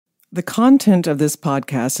The content of this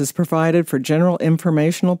podcast is provided for general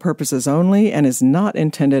informational purposes only and is not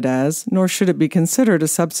intended as, nor should it be considered a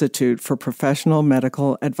substitute for professional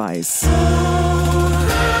medical advice.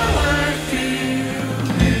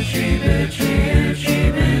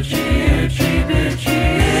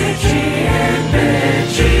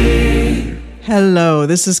 Hello,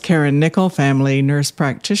 this is Karen Nickel, family nurse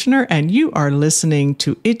practitioner, and you are listening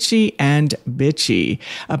to Itchy and Bitchy,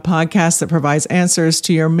 a podcast that provides answers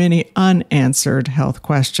to your many unanswered health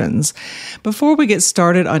questions. Before we get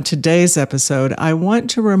started on today's episode, I want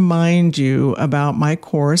to remind you about my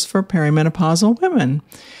course for perimenopausal women.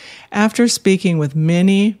 After speaking with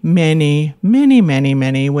many women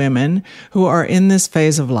who are in this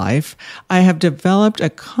phase of life, I have developed a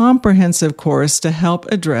comprehensive course to help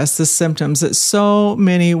address the symptoms that so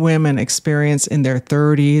many women experience in their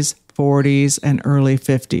 30s, 40s, and early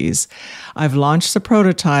 50s. I've launched the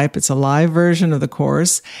prototype. It's a live version of the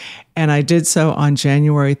course, and I did so on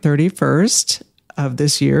January 31st. Of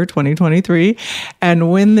this year, 2023.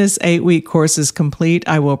 And when this 8-week course is complete,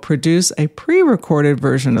 I will produce a pre-recorded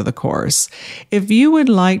version of the course. If you would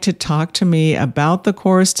like to talk to me about the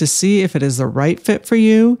course to see if it is the right fit for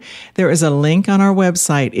you, there is a link on our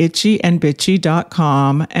website,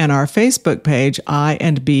 itchyandbitchy.com, and our Facebook page,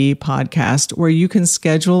 I&B Podcast, where you can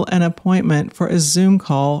schedule an appointment for a Zoom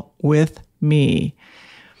call with me.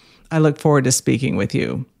 I look forward to speaking with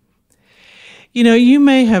you. You know, you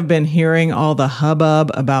may have been hearing all the hubbub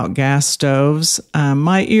about gas stoves.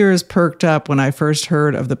 My ears perked up when I first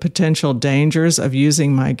heard of the potential dangers of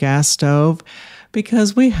using my gas stove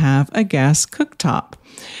because we have a gas cooktop.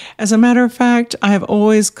 As a matter of fact, I have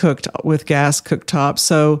always cooked with gas cooktops.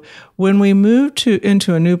 So when we moved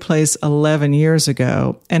into a new place 11 years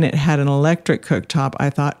ago and it had an electric cooktop, I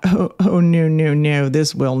thought, no,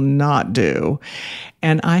 this will not do.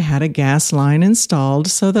 And I had a gas line installed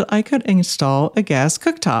so that I could install a gas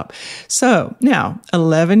cooktop. So now,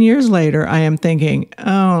 11 years later, I am thinking,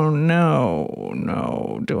 oh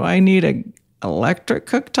no, do I need an electric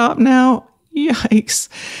cooktop now? Yikes.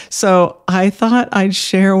 So I thought I'd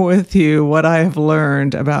share with you what I have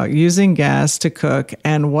learned about using gas to cook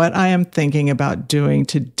and what I am thinking about doing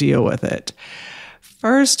to deal with it.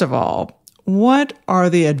 First of all, what are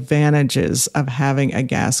the advantages of having a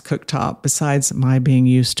gas cooktop besides my being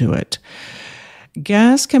used to it?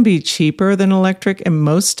 Gas can be cheaper than electric in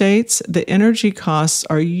most states. The energy costs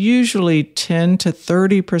are usually 10 to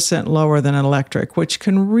 30% lower than electric, which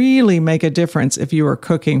can really make a difference if you are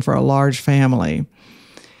cooking for a large family.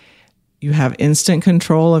 You have instant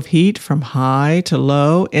control of heat from high to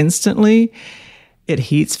low instantly. It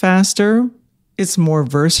heats faster. It's more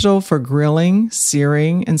versatile for grilling,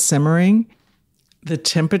 searing, and simmering. The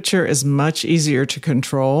temperature is much easier to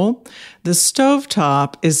control. The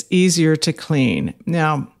stovetop is easier to clean.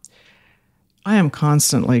 Now, I am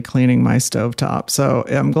constantly cleaning my stovetop, so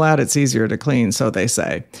I'm glad it's easier to clean, so they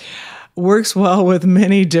say. Works well with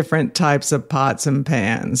many different types of pots and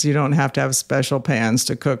pans. You don't have to have special pans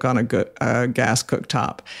to cook on a gas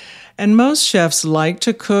cooktop. And most chefs like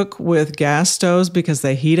to cook with gas stoves because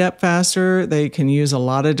they heat up faster. They can use a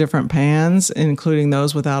lot of different pans, including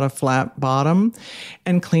those without a flat bottom,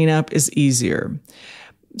 and cleanup is easier.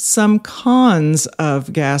 Some cons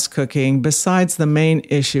of gas cooking, besides the main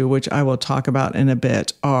issue, which I will talk about in a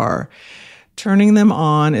bit, are turning them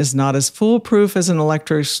on is not as foolproof as an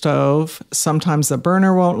electric stove. Sometimes the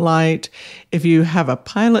burner won't light. If you have a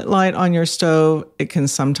pilot light on your stove, it can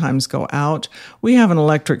sometimes go out. We have an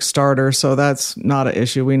electric starter, so that's not an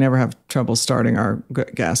issue. We never have trouble starting our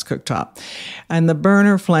gas cooktop. And the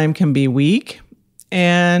burner flame can be weak,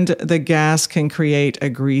 and the gas can create a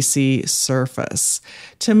greasy surface.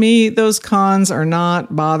 To me, those cons are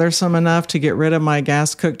not bothersome enough to get rid of my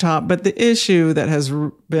gas cooktop, but the issue that has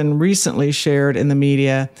been recently shared in the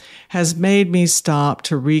media has made me stop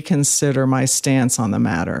to reconsider my stance on the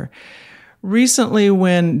matter. Recently,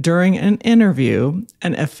 during an interview,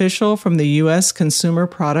 an official from the U.S. Consumer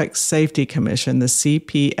Product Safety Commission, the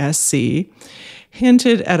CPSC,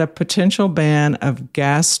 hinted at a potential ban of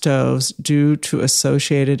gas stoves due to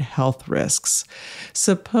associated health risks.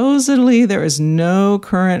 Supposedly, there is no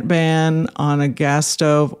current ban on a gas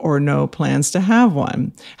stove or no plans to have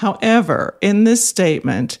one. However, in this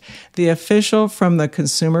statement, the official from the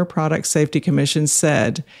Consumer Product Safety Commission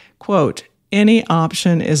said, quote, "Any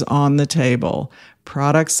option is on the table.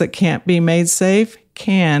 Products that can't be made safe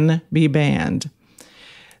can be banned."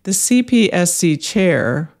 The CPSC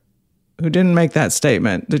chair, who didn't make that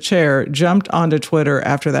statement, the chair jumped onto Twitter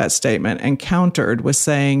after that statement and countered with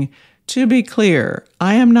saying, "To be clear,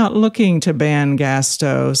 I am not looking to ban gas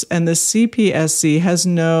stoves, and the CPSC has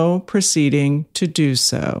no proceeding to do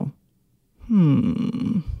so."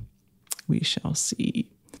 We shall see.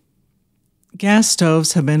 Gas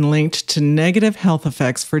stoves have been linked to negative health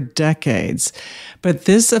effects for decades, but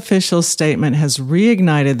this official statement has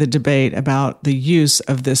reignited the debate about the use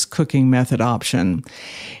of this cooking method option.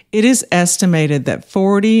 It is estimated that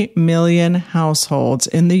 40 million households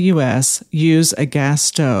in the U.S. use a gas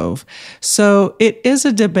stove, so it is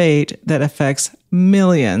a debate that affects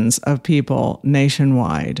millions of people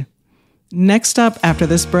nationwide. Next up, after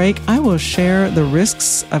this break, I will share the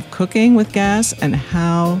risks of cooking with gas and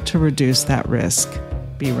how to reduce that risk.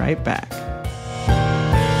 Be right back.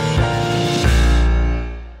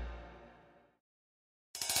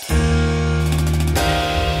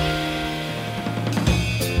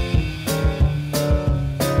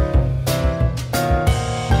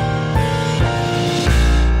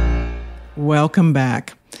 Welcome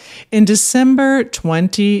back. In December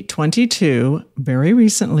 2022, very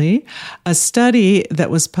recently, a study that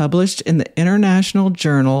was published in the International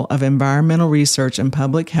Journal of Environmental Research and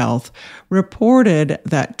Public Health reported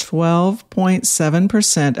that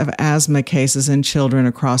 12.7% of asthma cases in children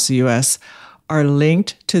across the U.S. are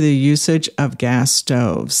linked to the usage of gas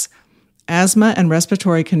stoves. Asthma and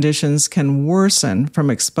respiratory conditions can worsen from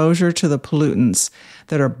exposure to the pollutants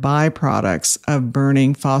that are byproducts of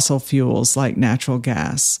burning fossil fuels like natural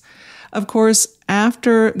gas. Of course,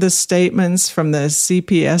 after the statements from the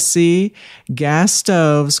CPSC, gas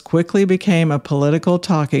stoves quickly became a political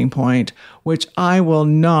talking point, which I will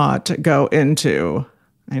not go into.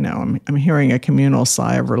 I know, I'm hearing a communal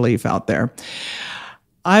sigh of relief out there.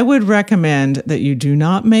 I would recommend that you do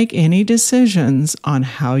not make any decisions on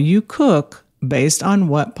how you cook based on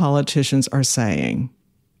what politicians are saying.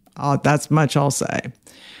 That's much I'll say.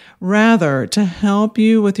 Rather, to help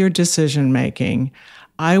you with your decision making,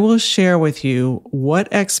 I will share with you what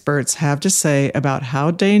experts have to say about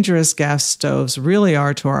how dangerous gas stoves really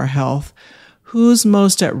are to our health, who's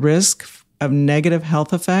most at risk of negative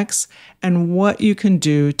health effects, and what you can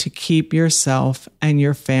do to keep yourself and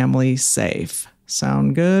your family safe.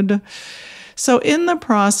 Sound good? So in the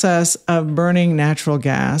process of burning natural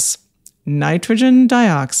gas, nitrogen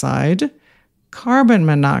dioxide, carbon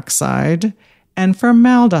monoxide, and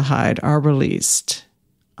formaldehyde are released.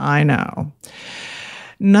 I know.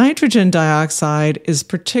 Nitrogen dioxide is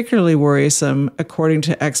particularly worrisome, according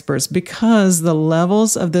to experts, because the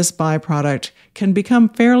levels of this byproduct can become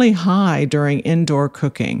fairly high during indoor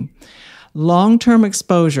cooking. Long-term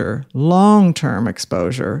exposure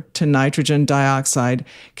to nitrogen dioxide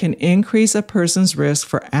can increase a person's risk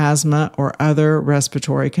for asthma or other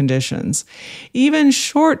respiratory conditions. Even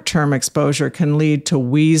short-term exposure can lead to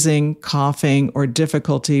wheezing, coughing, or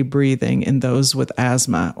difficulty breathing in those with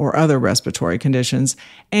asthma or other respiratory conditions,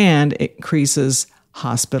 and it increases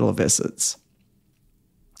hospital visits.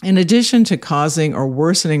 In addition to causing or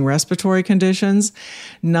worsening respiratory conditions,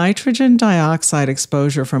 nitrogen dioxide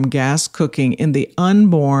exposure from gas cooking in the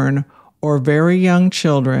unborn or very young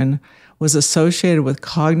children was associated with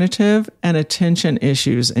cognitive and attention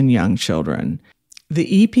issues in young children.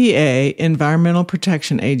 The EPA, Environmental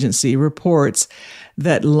Protection Agency, reports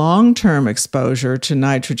that long-term exposure to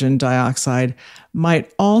nitrogen dioxide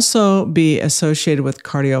might also be associated with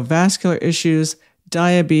cardiovascular issues,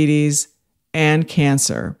 diabetes, and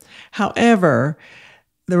cancer. However,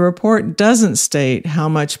 the report doesn't state how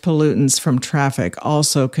much pollutants from traffic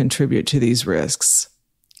also contribute to these risks.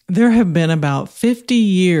 There have been about 50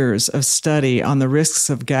 years of study on the risks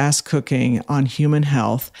of gas cooking on human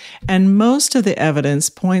health, and most of the evidence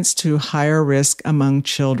points to higher risk among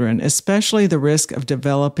children, especially the risk of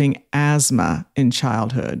developing asthma in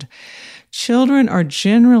childhood. Children are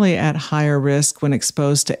generally at higher risk when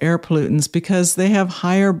exposed to air pollutants because they have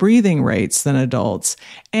higher breathing rates than adults,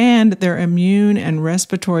 and their immune and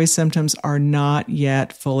respiratory symptoms are not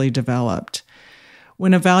yet fully developed.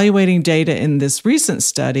 When evaluating data in this recent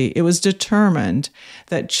study, it was determined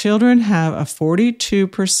that children have a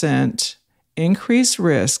 42% increased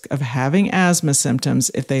risk of having asthma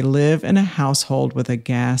symptoms if they live in a household with a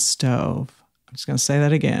gas stove. I'm just going to say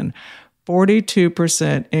that again.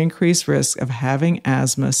 42% increased risk of having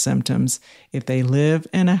asthma symptoms if they live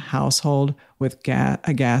in a household with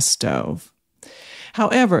a gas stove.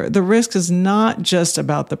 However, the risk is not just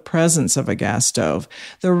about the presence of a gas stove.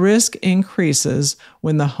 The risk increases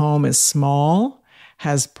when the home is small,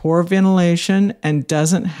 has poor ventilation, and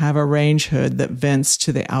doesn't have a range hood that vents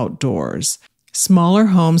to the outdoors. Smaller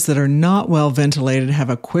homes that are not well ventilated have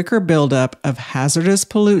a quicker buildup of hazardous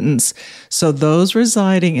pollutants, so those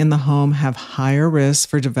residing in the home have higher risks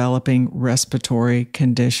for developing respiratory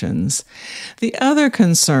conditions. The other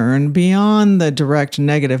concern, beyond the direct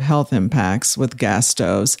negative health impacts with gas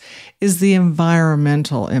stoves, is the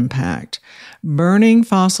environmental impact. Burning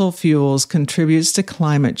fossil fuels contributes to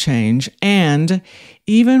climate change, and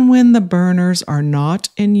even when the burners are not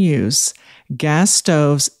in use, gas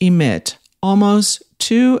stoves emit almost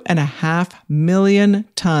 2.5 million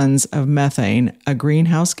tons of methane, a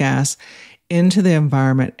greenhouse gas, into the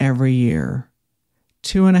environment every year.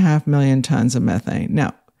 2.5 million tons of methane.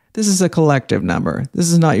 Now, this is a collective number.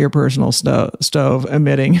 This is not your personal stove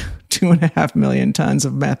emitting 2.5 million tons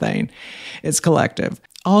of methane. It's collective.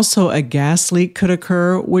 Also, a gas leak could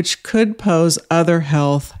occur, which could pose other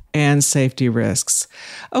health and safety risks.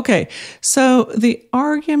 Okay, so the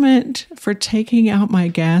argument for taking out my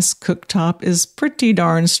gas cooktop is pretty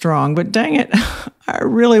darn strong, but dang it, I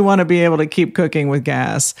really want to be able to keep cooking with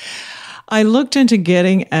gas. I looked into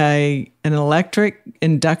getting an electric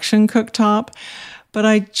induction cooktop, but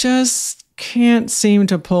I just can't seem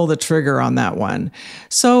to pull the trigger on that one.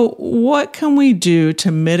 So what can we do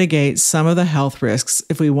to mitigate some of the health risks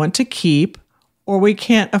if we want to keep, or we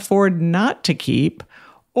can't afford not to keep,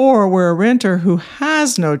 or we're a renter who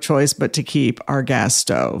has no choice but to keep our gas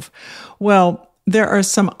stove? Well, there are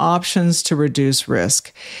some options to reduce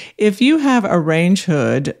risk. If you have a range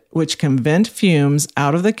hood which can vent fumes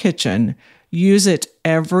out of the kitchen, use it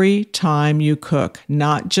every time you cook,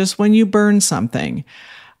 not just when you burn something.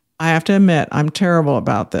 I have to admit, I'm terrible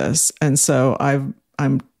about this. And so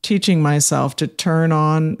I'm teaching myself to turn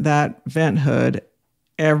on that vent hood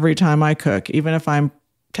every time I cook. Even if I'm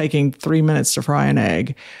taking 3 minutes to fry an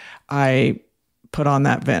egg, I put on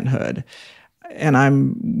that vent hood. And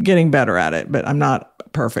I'm getting better at it, but I'm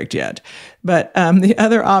not perfect yet. But the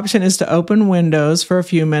other option is to open windows for a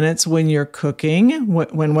few minutes when you're cooking,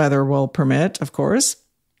 when weather will permit, of course.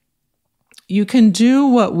 You can do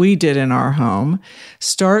what we did in our home.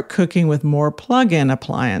 Start cooking with more plug-in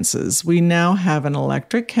appliances. We now have an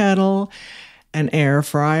electric kettle, an air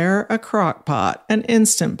fryer, a crock pot, an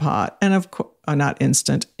Instant Pot, and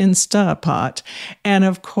Instapot, and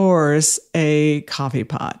of course, a coffee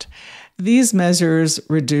pot. These measures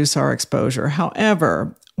reduce our exposure.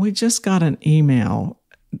 However, we just got an email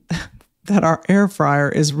that our air fryer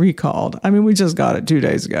is recalled. I mean, we just got it 2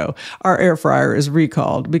 days ago. Our air fryer is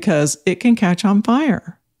recalled because it can catch on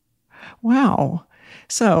fire. Wow.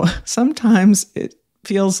 So sometimes it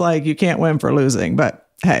feels like you can't win for losing, but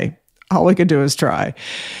hey, all we could do is try.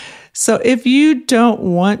 So if you don't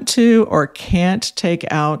want to or can't take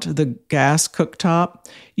out the gas cooktop,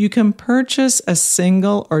 you can purchase a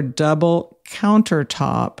single or double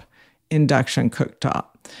countertop induction cooktop.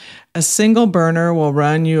 A single burner will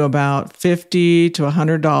run you about $50 to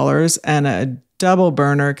 $100, and a double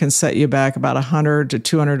burner can set you back about $100 to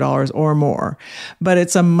 $200 or more. But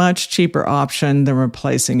it's a much cheaper option than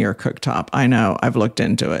replacing your cooktop. I know, I've looked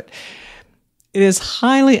into it. It is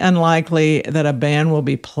highly unlikely that a ban will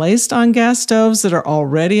be placed on gas stoves that are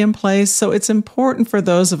already in place, so it's important for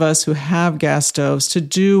those of us who have gas stoves to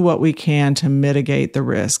do what we can to mitigate the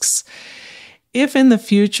risks. If in the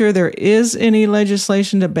future there is any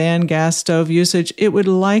legislation to ban gas stove usage, it would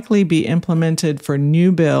likely be implemented for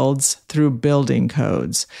new builds through building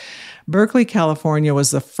codes. Berkeley, California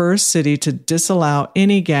was the first city to disallow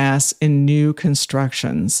any gas in new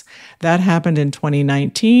constructions. That happened in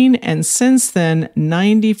 2019, and since then,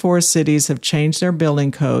 94 cities have changed their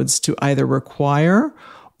building codes to either require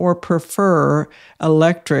or prefer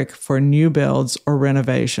electric for new builds or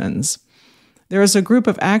renovations. There is a group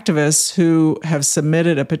of activists who have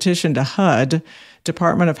submitted a petition to HUD,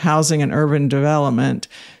 Department of Housing and Urban Development,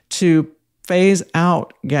 to phase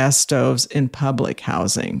out gas stoves in public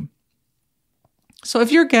housing. So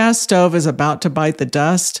if your gas stove is about to bite the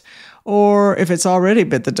dust, or if it's already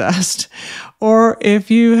bit the dust, or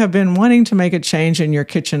if you have been wanting to make a change in your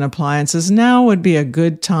kitchen appliances, now would be a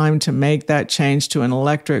good time to make that change to an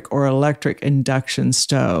electric or electric induction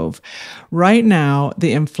stove. Right now,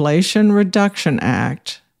 the Inflation Reduction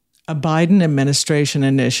Act, a Biden administration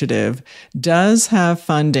initiative, does have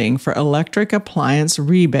funding for electric appliance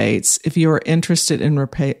rebates if you are interested in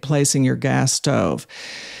replacing your gas stove.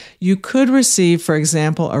 You could receive, for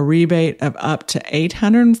example, a rebate of up to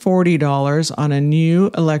 $840 on a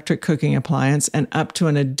new electric cooking appliance and up to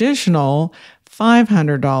an additional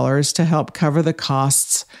 $500 to help cover the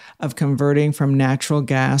costs of converting from natural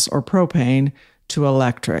gas or propane to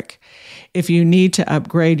electric. If you need to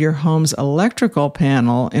upgrade your home's electrical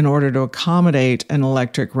panel in order to accommodate an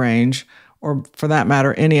electric range, or for that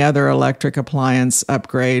matter, any other electric appliance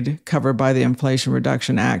upgrade covered by the Inflation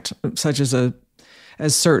Reduction Act, such as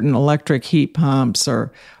certain electric heat pumps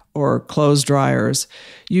or clothes dryers,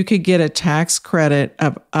 you could get a tax credit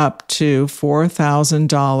of up to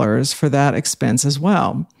 $4,000 for that expense as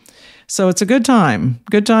well. So it's a good time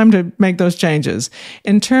to make those changes.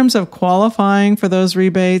 In terms of qualifying for those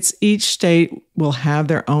rebates, each state will have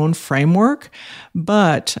their own framework,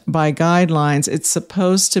 but by guidelines, it's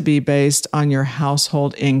supposed to be based on your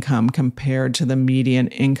household income compared to the median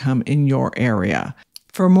income in your area.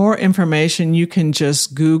 For more information, you can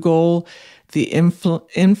just Google the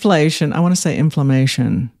inflation. I want to say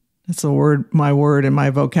inflammation. That's my word in my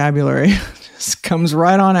vocabulary. Just comes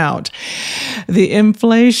right on out. The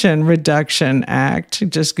Inflation Reduction Act.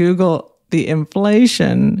 Just Google the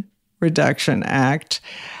Inflation Reduction Act.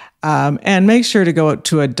 And make sure to go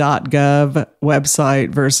to a .gov website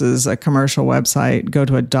versus a commercial website. Go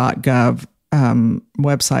to a .gov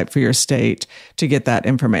website for your state to get that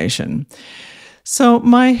information. So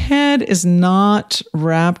my head is not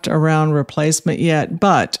wrapped around replacement yet,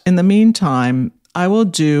 but in the meantime, I will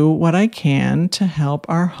do what I can to help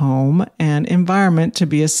our home and environment to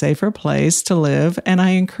be a safer place to live, and I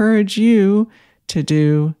encourage you to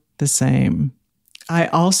do the same. I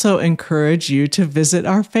also encourage you to visit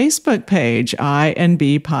our Facebook page,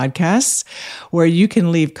 I&B Podcasts, where you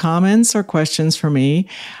can leave comments or questions for me.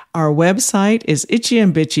 Our website is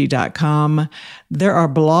itchyandbitchy.com. There are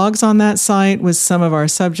blogs on that site with some of our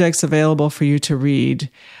subjects available for you to read.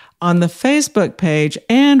 On the Facebook page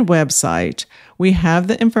and website, we have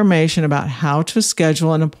the information about how to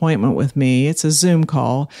schedule an appointment with me. It's a Zoom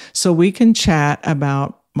call, so we can chat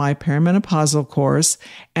about my perimenopausal course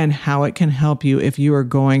and how it can help you if you are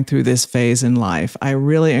going through this phase in life. I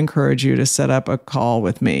really encourage you to set up a call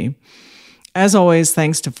with me. As always,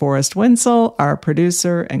 thanks to Forrest Winsel, our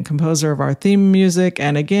producer and composer of our theme music,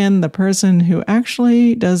 and again, the person who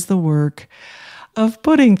actually does the work of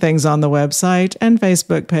putting things on the website and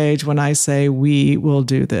Facebook page when I say we will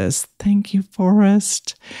do this. Thank you,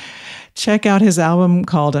 Forrest. Check out his album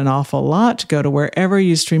called An Awful Lot. Go to wherever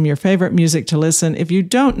you stream your favorite music to listen. If you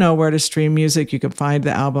don't know where to stream music, you can find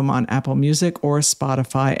the album on Apple Music or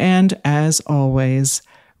Spotify. And as always,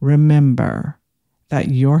 remember that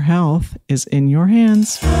your health is in your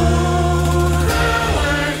hands.